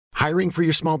Hiring for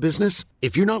your small business?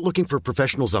 If you're not looking for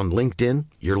professionals on LinkedIn,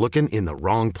 you're looking in the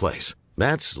wrong place.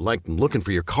 That's like looking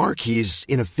for your car keys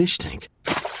in a fish tank.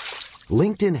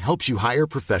 LinkedIn helps you hire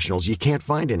professionals you can't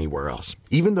find anywhere else,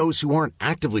 even those who aren't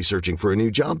actively searching for a new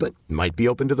job but might be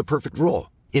open to the perfect role.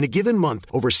 In a given month,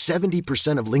 over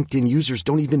 70% of LinkedIn users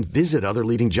don't even visit other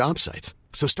leading job sites.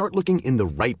 So start looking in the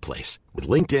right place. With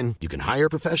LinkedIn, you can hire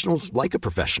professionals like a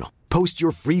professional. Post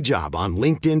your free job on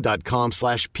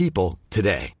linkedin.com/people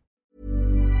today.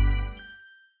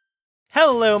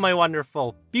 Hello, my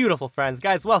wonderful, beautiful friends.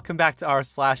 Guys, welcome back to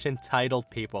r/entitled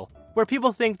people, where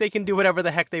people think they can do whatever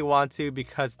the heck they want to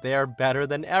because they're better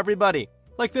than everybody.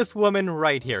 Like this woman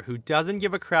right here who doesn't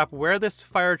give a crap where this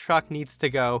fire truck needs to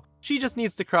go. She just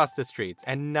needs to cross the streets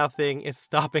and nothing is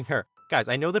stopping her. Guys,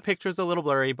 I know the picture's a little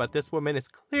blurry, but this woman is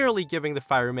clearly giving the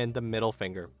firemen the middle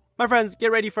finger. My friends,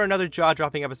 get ready for another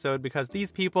jaw-dropping episode because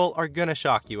these people are gonna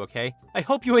shock you, okay? I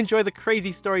hope you enjoy the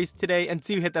crazy stories today and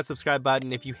do hit that subscribe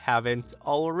button if you haven't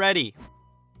already.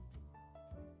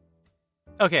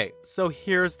 Okay, so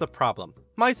here's the problem.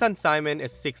 My son Simon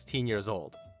is 16 years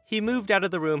old. He moved out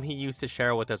of the room he used to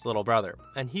share with his little brother,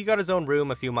 and he got his own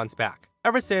room a few months back.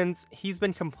 Ever since, he's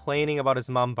been complaining about his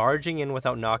mom barging in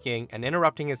without knocking and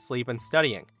interrupting his sleep and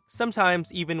studying,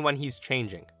 sometimes even when he's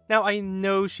changing. Now, I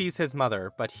know she's his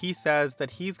mother, but he says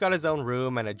that he's got his own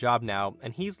room and a job now,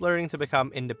 and he's learning to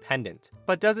become independent,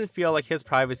 but doesn't feel like his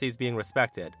privacy is being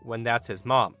respected when that's his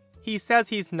mom. He says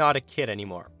he's not a kid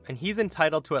anymore, and he's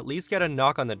entitled to at least get a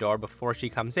knock on the door before she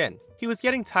comes in. He was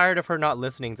getting tired of her not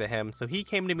listening to him, so he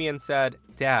came to me and said,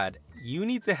 "Dad, you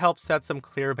need to help set some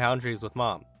clear boundaries with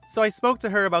Mom." So I spoke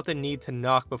to her about the need to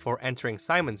knock before entering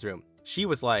Simon's room. She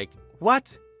was like,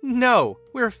 "What? No,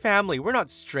 we're family, we're not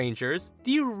strangers.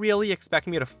 Do you really expect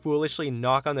me to foolishly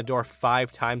knock on the door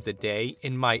 5 times a day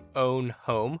in my own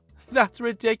home? That's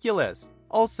ridiculous.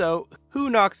 Also,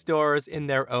 who knocks doors in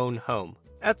their own home?"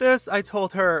 At this, I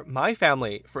told her, my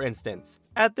family, for instance.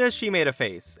 At this, she made a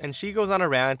face, and she goes on a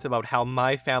rant about how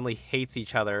my family hates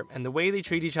each other, and the way they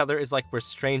treat each other is like we're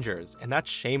strangers, and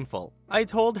that's shameful. I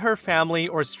told her family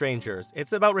or strangers,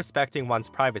 it's about respecting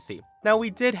one's privacy. Now, we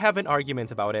did have an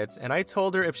argument about it, and I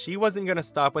told her if she wasn't gonna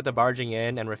stop with the barging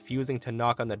in and refusing to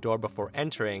knock on the door before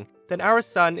entering, then our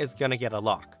son is gonna get a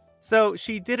lock. So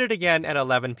she did it again at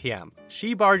 11 p.m.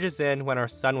 She barges in when our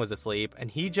son was asleep,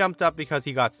 and he jumped up because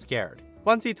he got scared.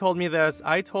 Once he told me this,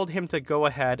 I told him to go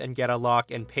ahead and get a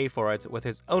lock and pay for it with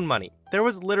his own money. There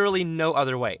was literally no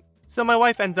other way. So my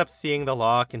wife ends up seeing the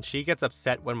lock and she gets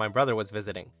upset when my brother was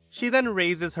visiting. She then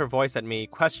raises her voice at me,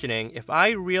 questioning if I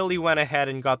really went ahead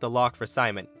and got the lock for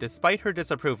Simon, despite her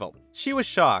disapproval. She was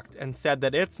shocked and said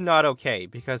that it's not okay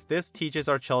because this teaches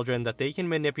our children that they can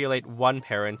manipulate one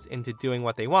parent into doing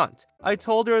what they want. I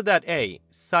told her that A,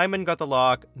 Simon got the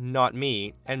lock, not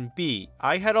me, and B,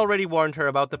 I had already warned her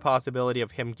about the possibility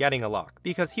of him getting a lock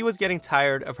because he was getting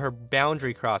tired of her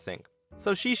boundary crossing.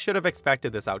 So she should have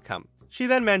expected this outcome. She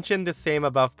then mentioned the same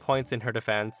above points in her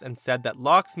defense and said that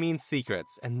locks mean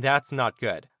secrets, and that's not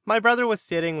good. My brother was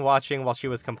sitting watching while she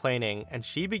was complaining, and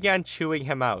she began chewing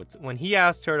him out when he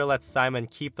asked her to let Simon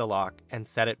keep the lock and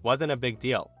said it wasn't a big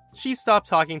deal. She stopped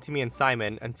talking to me and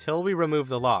Simon until we removed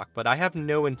the lock, but I have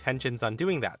no intentions on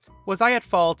doing that. Was I at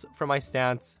fault for my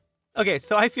stance? Okay,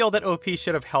 so I feel that OP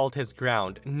should have held his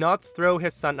ground, not throw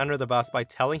his son under the bus by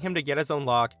telling him to get his own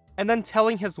lock, and then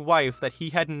telling his wife that he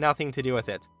had nothing to do with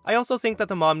it. I also think that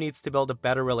the mom needs to build a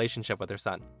better relationship with her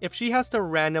son. If she has to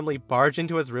randomly barge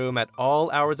into his room at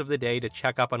all hours of the day to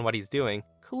check up on what he's doing,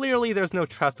 clearly there's no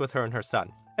trust with her and her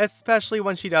son, especially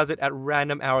when she does it at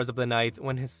random hours of the night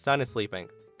when his son is sleeping.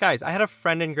 Guys, I had a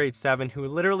friend in grade 7 who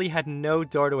literally had no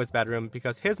door to his bedroom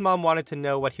because his mom wanted to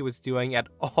know what he was doing at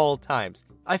all times.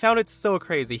 I found it so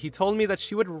crazy. He told me that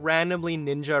she would randomly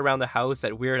ninja around the house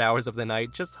at weird hours of the night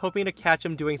just hoping to catch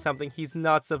him doing something he's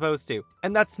not supposed to.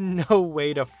 And that's no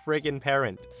way to friggin'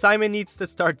 parent. Simon needs to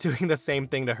start doing the same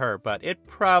thing to her, but it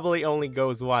probably only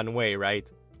goes one way,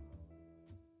 right?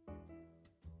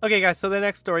 Okay guys, so the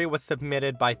next story was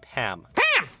submitted by Pam.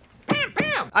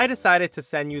 I decided to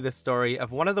send you this story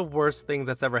of one of the worst things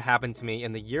that's ever happened to me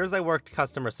in the years I worked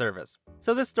customer service.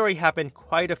 So this story happened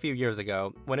quite a few years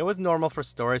ago when it was normal for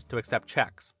stores to accept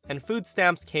checks, and food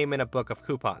stamps came in a book of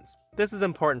coupons. This is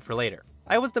important for later.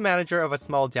 I was the manager of a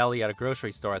small deli at a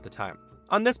grocery store at the time.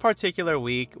 On this particular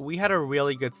week, we had a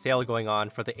really good sale going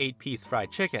on for the 8-piece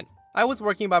fried chicken. I was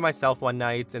working by myself one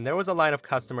night and there was a line of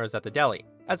customers at the deli.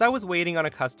 As I was waiting on a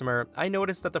customer, I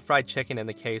noticed that the fried chicken in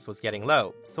the case was getting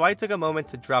low, so I took a moment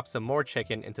to drop some more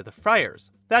chicken into the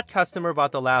fryers. That customer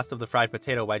bought the last of the fried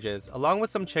potato wedges along with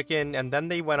some chicken and then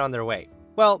they went on their way.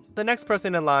 Well, the next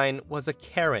person in line was a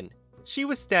Karen. She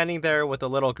was standing there with a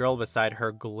little girl beside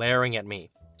her glaring at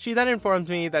me. She then informed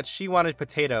me that she wanted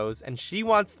potatoes and she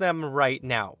wants them right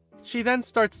now. She then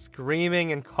starts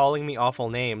screaming and calling me awful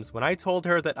names when I told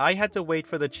her that I had to wait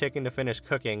for the chicken to finish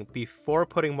cooking before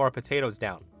putting more potatoes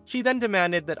down. She then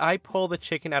demanded that I pull the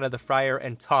chicken out of the fryer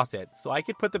and toss it so I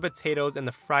could put the potatoes in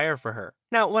the fryer for her.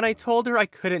 Now, when I told her I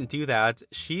couldn't do that,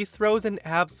 she throws an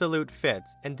absolute fit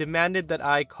and demanded that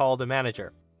I call the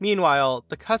manager. Meanwhile,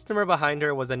 the customer behind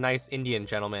her was a nice Indian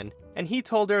gentleman, and he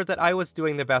told her that I was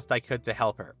doing the best I could to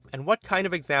help her, and what kind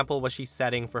of example was she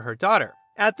setting for her daughter.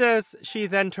 At this, she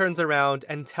then turns around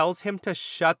and tells him to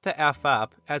shut the F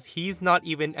up, as he's not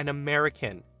even an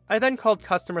American. I then called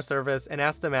customer service and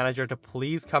asked the manager to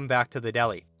please come back to the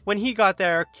deli. When he got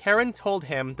there, Karen told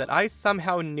him that I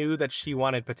somehow knew that she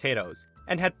wanted potatoes,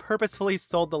 and had purposefully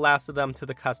sold the last of them to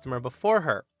the customer before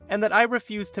her, and that I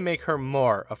refused to make her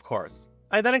more, of course.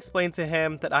 I then explained to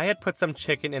him that I had put some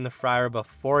chicken in the fryer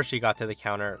before she got to the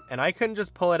counter, and I couldn't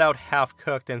just pull it out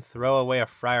half-cooked and throw away a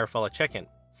fryer full of chicken.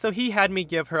 So he had me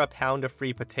give her a pound of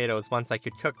free potatoes once I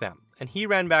could cook them, and he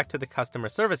ran back to the customer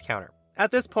service counter.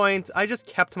 At this point, I just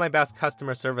kept my best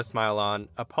customer service smile on,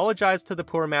 apologized to the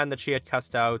poor man that she had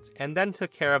cussed out, and then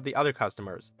took care of the other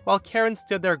customers, while Karen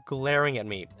stood there glaring at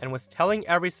me and was telling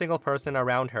every single person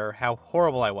around her how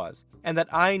horrible I was, and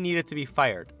that I needed to be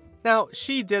fired. Now,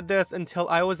 she did this until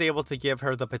I was able to give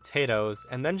her the potatoes,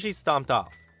 and then she stomped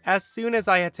off. As soon as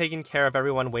I had taken care of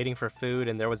everyone waiting for food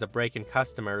and there was a break in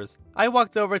customers, I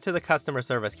walked over to the customer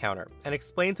service counter and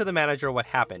explained to the manager what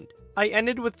happened. I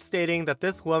ended with stating that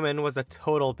this woman was a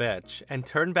total bitch and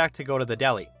turned back to go to the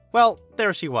deli. Well,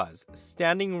 there she was,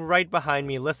 standing right behind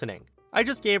me listening. I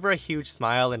just gave her a huge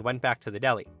smile and went back to the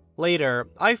deli. Later,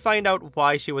 I find out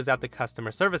why she was at the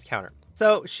customer service counter.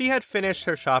 So, she had finished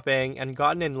her shopping and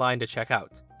gotten in line to check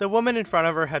out. The woman in front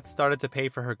of her had started to pay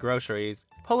for her groceries,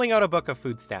 pulling out a book of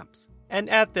food stamps. And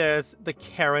at this, the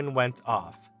Karen went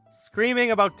off, screaming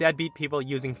about deadbeat people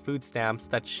using food stamps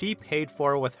that she paid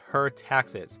for with her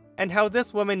taxes, and how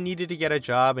this woman needed to get a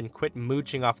job and quit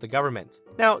mooching off the government.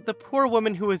 Now, the poor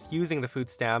woman who was using the food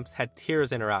stamps had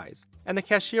tears in her eyes, and the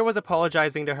cashier was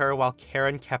apologizing to her while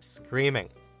Karen kept screaming.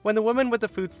 When the woman with the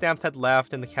food stamps had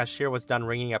left and the cashier was done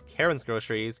ringing up Karen's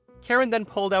groceries, Karen then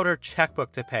pulled out her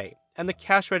checkbook to pay, and the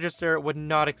cash register would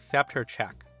not accept her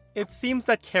check. It seems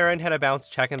that Karen had a bounce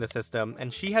check in the system,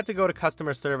 and she had to go to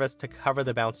customer service to cover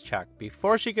the bounce check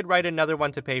before she could write another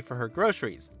one to pay for her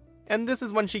groceries. And this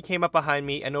is when she came up behind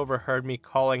me and overheard me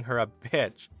calling her a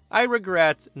bitch. I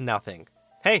regret nothing.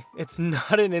 Hey, it's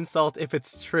not an insult if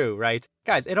it's true, right?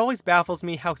 Guys, it always baffles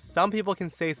me how some people can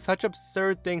say such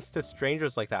absurd things to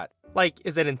strangers like that. Like,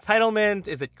 is it entitlement?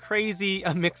 Is it crazy?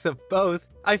 A mix of both?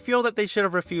 I feel that they should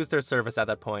have refused their service at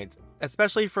that point,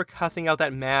 especially for cussing out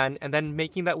that man and then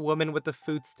making that woman with the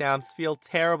food stamps feel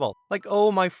terrible. Like,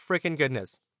 oh my freaking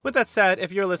goodness. With that said,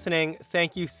 if you're listening,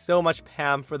 thank you so much,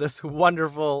 Pam, for this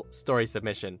wonderful story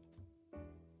submission.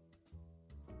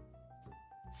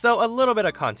 So, a little bit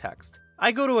of context.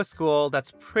 I go to a school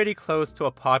that's pretty close to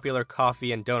a popular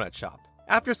coffee and donut shop.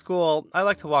 After school, I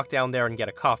like to walk down there and get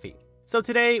a coffee. So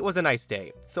today was a nice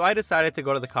day, so I decided to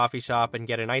go to the coffee shop and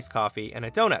get an iced coffee and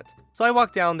a donut. So I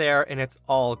walk down there and it's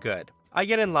all good. I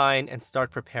get in line and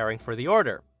start preparing for the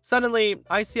order. Suddenly,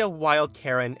 I see a wild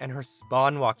Karen and her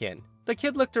spawn walk in. The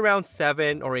kid looked around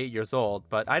 7 or 8 years old,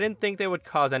 but I didn't think they would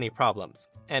cause any problems.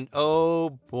 And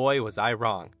oh boy was I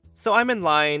wrong. So I'm in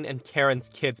line and Karen's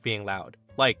kid's being loud.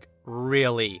 Like,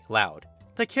 really loud.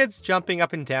 The kid's jumping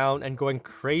up and down and going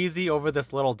crazy over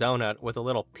this little donut with a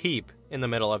little peep in the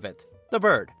middle of it. The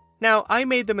bird. Now, I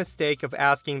made the mistake of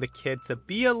asking the kid to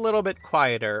be a little bit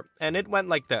quieter, and it went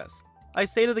like this. I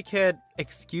say to the kid,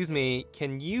 "Excuse me,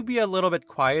 can you be a little bit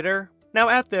quieter?" Now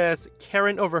at this,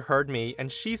 Karen overheard me, and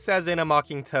she says in a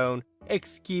mocking tone,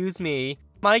 "Excuse me,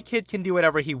 my kid can do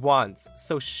whatever he wants,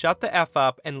 so shut the F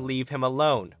up and leave him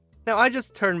alone." Now I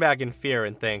just turn back in fear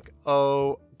and think,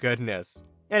 oh goodness.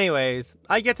 Anyways,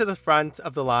 I get to the front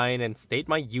of the line and state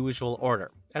my usual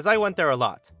order, as I went there a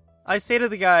lot. I say to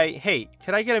the guy, "Hey,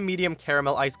 could I get a medium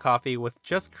caramel iced coffee with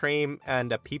just cream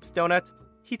and a Peeps donut?"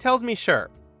 He tells me sure.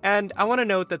 And I want to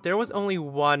note that there was only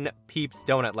one Peeps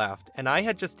donut left, and I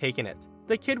had just taken it.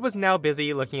 The kid was now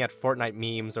busy looking at Fortnite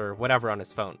memes or whatever on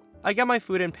his phone. I get my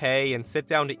food and pay and sit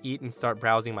down to eat and start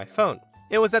browsing my phone.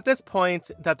 It was at this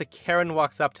point that the Karen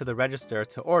walks up to the register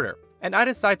to order, and I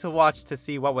decide to watch to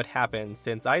see what would happen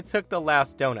since I took the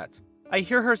last donut. I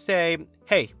hear her say,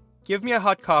 "Hey, give me a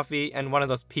hot coffee and one of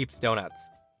those Peeps donuts."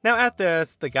 Now at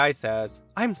this, the guy says,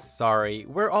 "I'm sorry,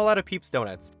 we're all out of Peeps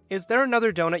donuts. Is there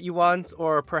another donut you want,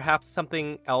 or perhaps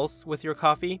something else with your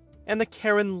coffee?" And the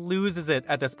Karen loses it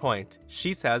at this point.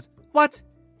 She says, What?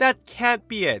 That can't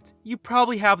be it. You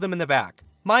probably have them in the back.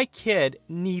 My kid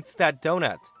needs that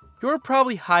donut. You're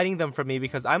probably hiding them from me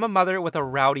because I'm a mother with a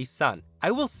rowdy son.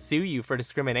 I will sue you for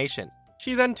discrimination.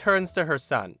 She then turns to her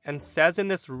son and says in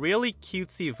this really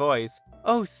cutesy voice,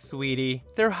 "Oh, sweetie,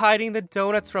 they're hiding the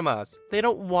donuts from us. They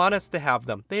don't want us to have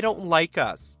them. They don't like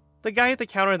us." The guy at the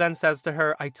counter then says to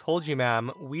her, "I told you,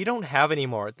 ma'am, we don't have any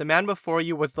more. The man before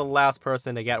you was the last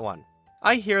person to get one."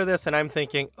 I hear this and I'm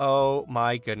thinking, oh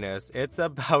my goodness, it's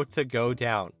about to go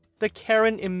down. The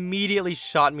Karen immediately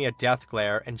shot me a death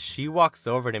glare and she walks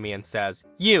over to me and says,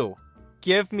 "You,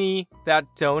 give me that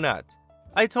donut."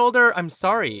 I told her, "I'm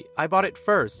sorry, I bought it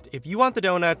first. If you want the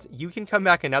donut, you can come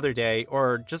back another day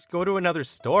or just go to another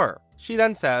store." She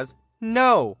then says,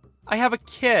 "No, I have a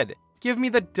kid. Give me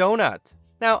the donut."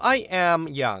 Now, I am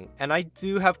young, and I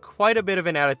do have quite a bit of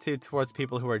an attitude towards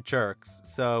people who are jerks,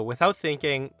 so without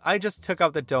thinking, I just took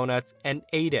out the donut and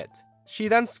ate it. She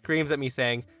then screams at me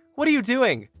saying, "What are you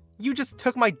doing? You just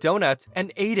took my donut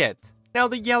and ate it." Now,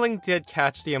 the yelling did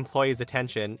catch the employee's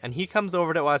attention, and he comes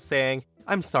over to us saying,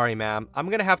 "I'm sorry, ma'am, I'm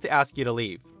gonna have to ask you to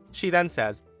leave." She then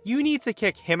says, "You need to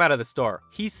kick him out of the store.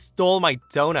 He stole my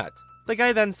donut." The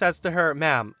guy then says to her,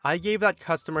 "Ma'am, I gave that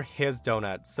customer his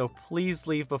donut, so please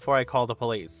leave before I call the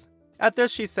police." At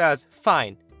this, she says,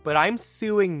 "Fine, but I'm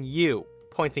suing you,"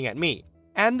 pointing at me,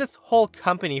 "and this whole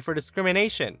company for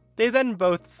discrimination." They then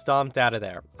both stomped out of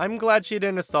there. I'm glad she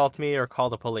didn't assault me or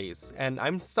call the police, and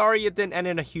I'm sorry it didn't end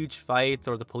in a huge fight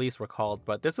or the police were called,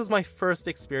 but this was my first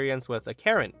experience with a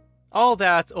Karen. All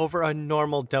that over a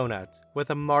normal donut with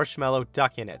a marshmallow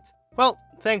duck in it. Well,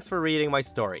 thanks for reading my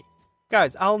story.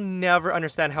 Guys, I'll never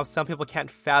understand how some people can't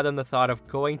fathom the thought of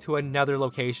going to another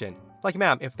location. Like,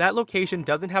 ma'am, if that location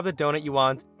doesn't have the donut you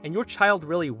want, and your child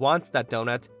really wants that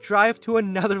donut, drive to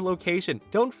another location.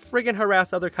 Don't friggin'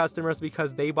 harass other customers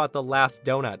because they bought the last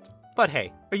donut. But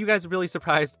hey, are you guys really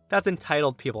surprised? That's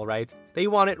entitled people, right? They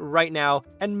want it right now,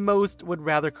 and most would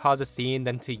rather cause a scene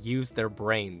than to use their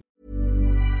brains.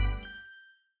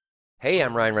 Hey,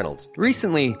 I'm Ryan Reynolds.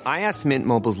 Recently, I asked Mint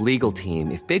Mobile's legal team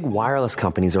if big wireless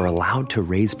companies are allowed to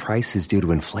raise prices due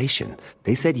to inflation.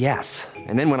 They said yes.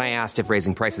 And then when I asked if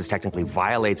raising prices technically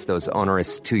violates those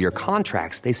onerous two-year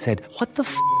contracts, they said, "What the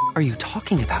f*** are you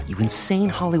talking about, you insane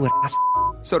Hollywood ass?"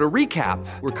 So to recap,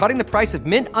 we're cutting the price of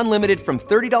Mint Unlimited from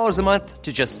 $30 a month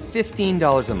to just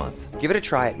 $15 a month. Give it a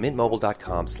try at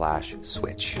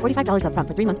mintmobile.com/switch. $45 up front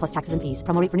for 3 months plus taxes and fees.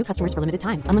 Promo rate for new customers for limited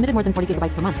time. Unlimited more than 40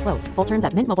 gigabytes per month. Slows full terms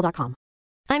at mintmobile.com.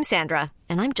 I'm Sandra,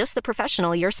 and I'm just the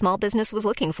professional your small business was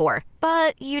looking for.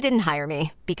 But you didn't hire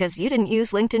me because you didn't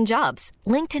use LinkedIn Jobs.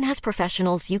 LinkedIn has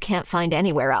professionals you can't find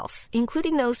anywhere else,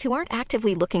 including those who aren't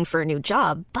actively looking for a new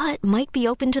job, but might be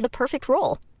open to the perfect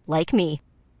role, like me.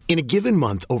 In a given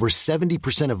month, over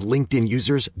 70% of LinkedIn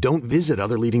users don't visit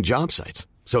other leading job sites.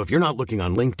 So if you're not looking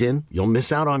on LinkedIn, you'll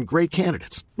miss out on great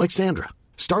candidates like Sandra.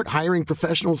 Start hiring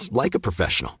professionals like a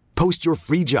professional. Post your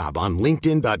free job on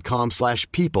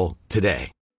linkedin.com/people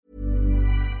today.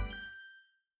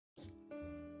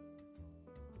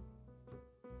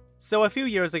 So a few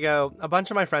years ago, a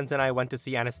bunch of my friends and I went to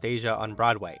see Anastasia on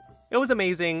Broadway. It was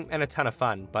amazing and a ton of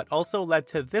fun, but also led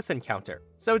to this encounter.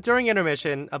 So during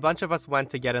intermission, a bunch of us went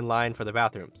to get in line for the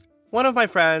bathrooms. One of my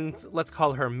friends, let's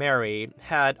call her Mary,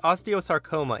 had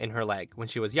osteosarcoma in her leg when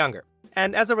she was younger.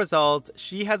 And as a result,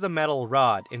 she has a metal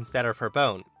rod instead of her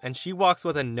bone, and she walks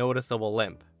with a noticeable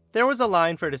limp. There was a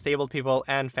line for disabled people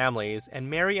and families, and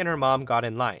Mary and her mom got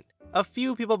in line. A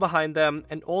few people behind them,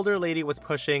 an older lady was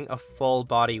pushing a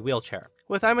full-body wheelchair,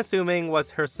 with I'm assuming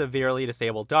was her severely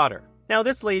disabled daughter. Now,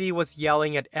 this lady was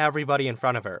yelling at everybody in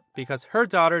front of her because her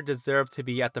daughter deserved to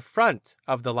be at the front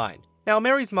of the line. Now,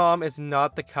 Mary's mom is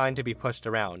not the kind to be pushed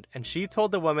around, and she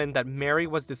told the woman that Mary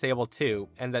was disabled too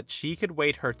and that she could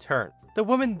wait her turn. The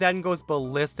woman then goes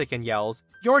ballistic and yells,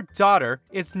 "Your daughter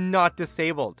is not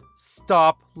disabled.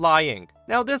 Stop lying."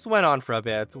 Now, this went on for a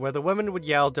bit, where the woman would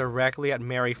yell directly at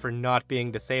Mary for not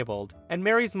being disabled, and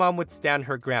Mary's mom would stand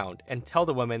her ground and tell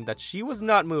the woman that she was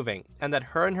not moving and that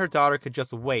her and her daughter could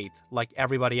just wait like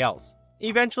everybody else.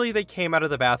 Eventually, they came out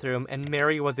of the bathroom, and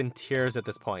Mary was in tears at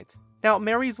this point. Now,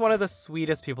 Mary's one of the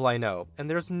sweetest people I know, and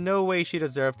there's no way she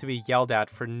deserved to be yelled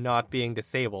at for not being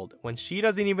disabled when she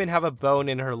doesn't even have a bone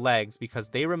in her legs because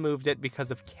they removed it because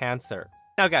of cancer.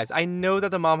 Now, guys, I know that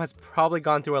the mom has probably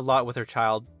gone through a lot with her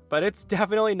child, but it's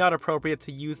definitely not appropriate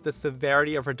to use the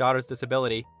severity of her daughter's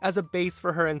disability as a base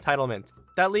for her entitlement.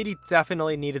 That lady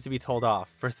definitely needed to be told off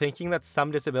for thinking that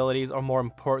some disabilities are more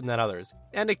important than others,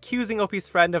 and accusing Opie's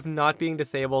friend of not being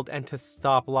disabled and to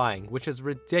stop lying, which is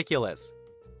ridiculous.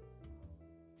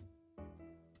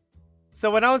 So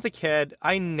when I was a kid,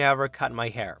 I never cut my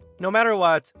hair. No matter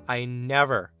what, I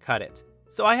never cut it.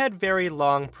 So I had very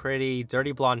long, pretty,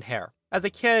 dirty blonde hair. As a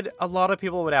kid, a lot of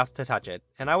people would ask to touch it,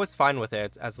 and I was fine with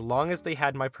it as long as they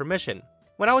had my permission.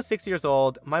 When I was 6 years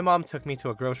old, my mom took me to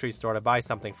a grocery store to buy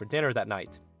something for dinner that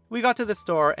night. We got to the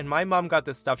store and my mom got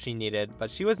the stuff she needed, but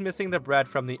she was missing the bread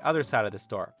from the other side of the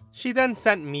store. She then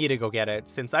sent me to go get it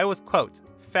since I was, quote,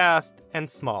 fast and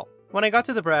small. When I got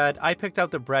to the bread, I picked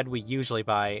out the bread we usually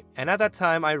buy, and at that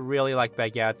time I really liked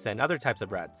baguettes and other types of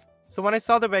breads. So when I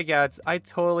saw the baguettes, I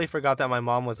totally forgot that my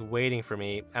mom was waiting for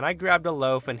me, and I grabbed a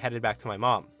loaf and headed back to my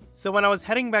mom. So when I was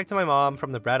heading back to my mom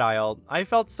from the bread aisle, I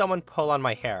felt someone pull on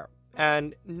my hair.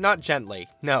 And not gently,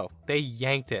 no, they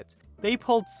yanked it. They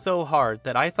pulled so hard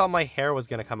that I thought my hair was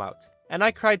gonna come out. And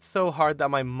I cried so hard that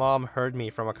my mom heard me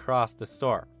from across the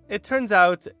store. It turns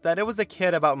out that it was a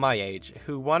kid about my age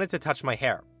who wanted to touch my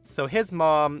hair. So his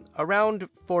mom, around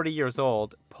 40 years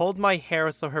old, pulled my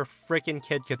hair so her frickin'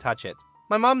 kid could touch it.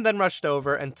 My mom then rushed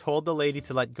over and told the lady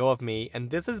to let go of me, and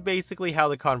this is basically how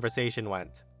the conversation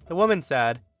went. The woman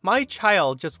said, "My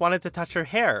child just wanted to touch her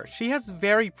hair. She has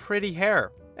very pretty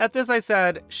hair." At this I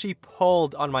said, "She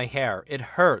pulled on my hair. It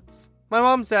hurts." My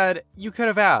mom said, "You could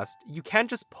have asked. You can't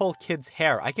just pull kids'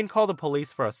 hair. I can call the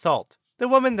police for assault." The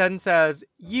woman then says,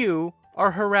 "You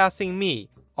are harassing me.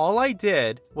 All I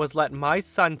did was let my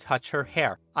son touch her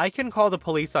hair. I can call the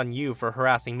police on you for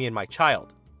harassing me and my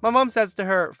child." My mom says to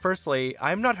her, "Firstly,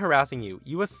 I'm not harassing you.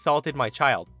 You assaulted my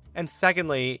child. And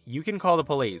secondly, you can call the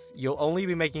police. You'll only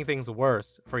be making things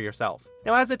worse for yourself."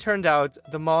 Now, as it turned out,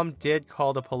 the mom did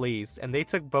call the police, and they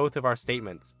took both of our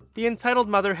statements. The entitled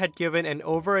mother had given an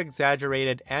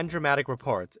over-exaggerated and dramatic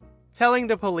report, telling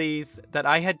the police that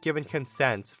I had given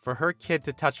consent for her kid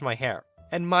to touch my hair.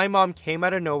 And my mom came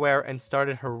out of nowhere and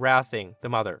started harassing the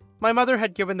mother. My mother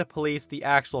had given the police the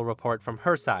actual report from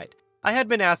her side. I had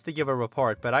been asked to give a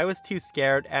report, but I was too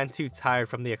scared and too tired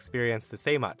from the experience to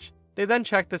say much. They then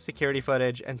checked the security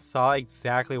footage and saw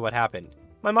exactly what happened.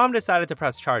 My mom decided to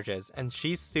press charges, and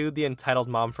she sued the entitled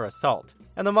mom for assault.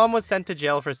 And the mom was sent to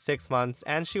jail for 6 months,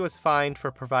 and she was fined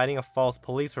for providing a false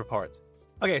police report.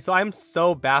 Okay, so I'm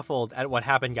so baffled at what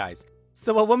happened, guys.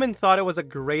 So a woman thought it was a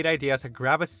great idea to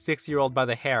grab a 6-year-old by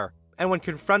the hair, and when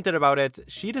confronted about it,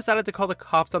 she decided to call the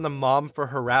cops on the mom for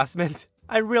harassment.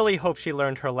 I really hope she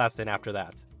learned her lesson after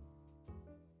that.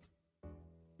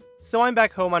 So I'm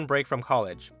back home on break from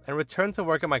college, and return to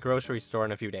work at my grocery store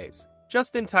in a few days,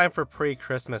 just in time for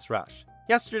pre-Christmas rush.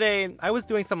 Yesterday, I was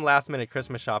doing some last-minute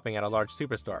Christmas shopping at a large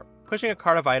superstore, pushing a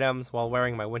cart of items while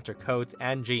wearing my winter coat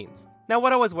and jeans. Now,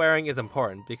 what I was wearing is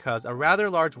important because a rather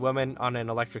large woman on an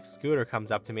electric scooter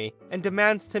comes up to me and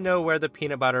demands to know where the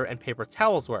peanut butter and paper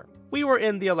towels were. We were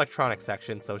in the electronics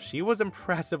section, so she was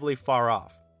impressively far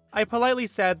off. I politely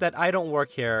said that I don't work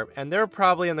here, and they're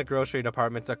probably in the grocery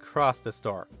department across the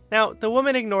store. Now, the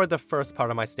woman ignored the first part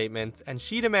of my statement, and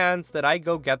she demands that I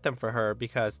go get them for her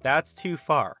because that's too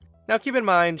far. Now keep in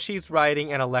mind, she's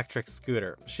riding an electric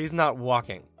scooter. She's not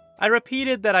walking. I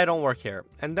repeated that I don't work here,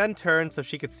 and then turned so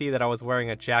she could see that I was wearing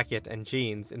a jacket and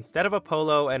jeans instead of a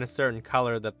polo and a certain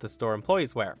color that the store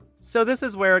employees wear. So this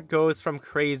is where it goes from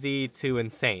crazy to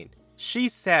insane. She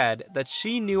said that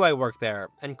she knew I worked there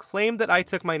and claimed that I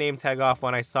took my name tag off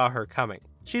when I saw her coming.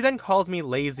 She then calls me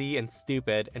lazy and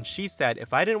stupid, and she said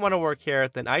if I didn't want to work here,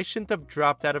 then I shouldn't have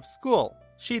dropped out of school.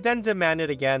 She then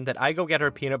demanded again that I go get her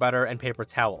peanut butter and paper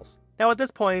towels. Now at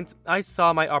this point, I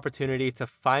saw my opportunity to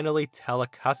finally tell a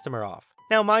customer off.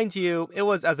 Now mind you, it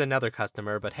was as another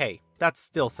customer, but hey, that's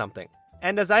still something.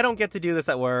 And as I don't get to do this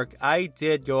at work, I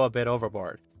did go a bit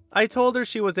overboard. I told her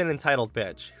she was an entitled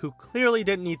bitch, who clearly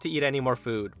didn't need to eat any more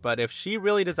food, but if she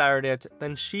really desired it,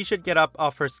 then she should get up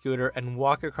off her scooter and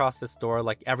walk across the store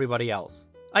like everybody else.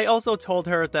 I also told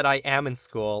her that I am in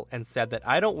school and said that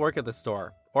I don't work at the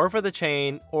store, or for the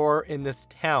chain, or in this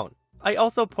town. I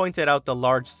also pointed out the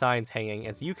large signs hanging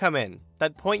as you come in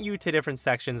that point you to different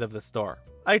sections of the store.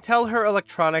 I tell her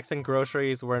electronics and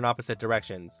groceries were in opposite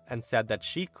directions, and said that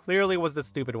she clearly was the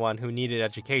stupid one who needed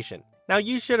education. Now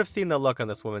you should have seen the look on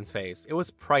this woman's face. It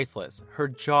was priceless. Her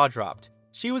jaw dropped.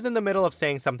 She was in the middle of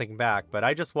saying something back, but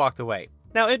I just walked away.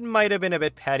 Now it might have been a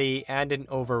bit petty and an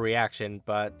overreaction,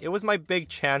 but it was my big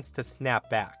chance to snap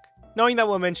back. Knowing that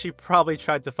woman, she probably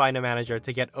tried to find a manager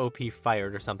to get OP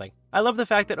fired or something. I love the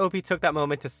fact that OP took that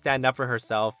moment to stand up for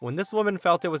herself when this woman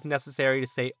felt it was necessary to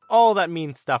say all that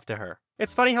mean stuff to her.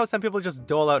 It's funny how some people just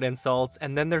dole out insults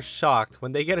and then they're shocked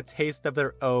when they get a taste of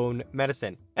their own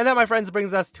medicine. And that, my friends,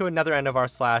 brings us to another end of our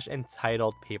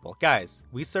 /entitled people. Guys,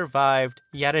 we survived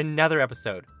yet another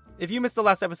episode. If you missed the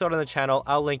last episode on the channel,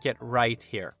 I'll link it right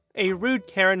here. A rude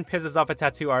Karen pisses off a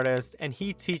tattoo artist, and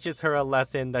he teaches her a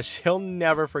lesson that she'll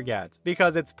never forget,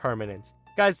 because it's permanent.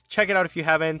 Guys, check it out if you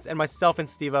haven't, and myself and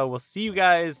Steve-O will see you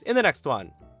guys in the next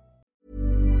one.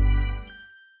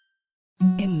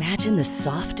 Imagine the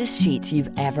softest sheets you've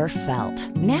ever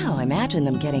felt. Now imagine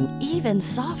them getting even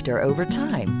softer over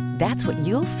time. That's what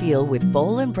you'll feel with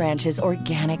Boll & Branch's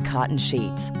organic cotton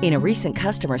sheets. In a recent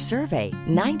customer survey,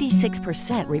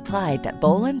 96% replied that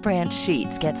Boll & Branch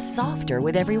sheets get softer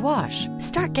with every wash.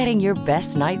 Start getting your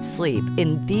best night's sleep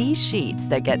in these sheets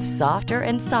that get softer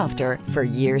and softer for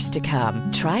years to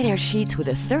come. Try their sheets with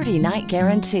a 30-night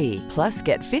guarantee. Plus,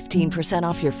 get 15%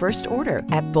 off your first order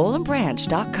at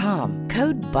bollandbranch.com.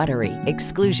 Code BUTTERY.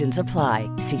 Exclusions apply.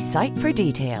 See site for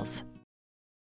details.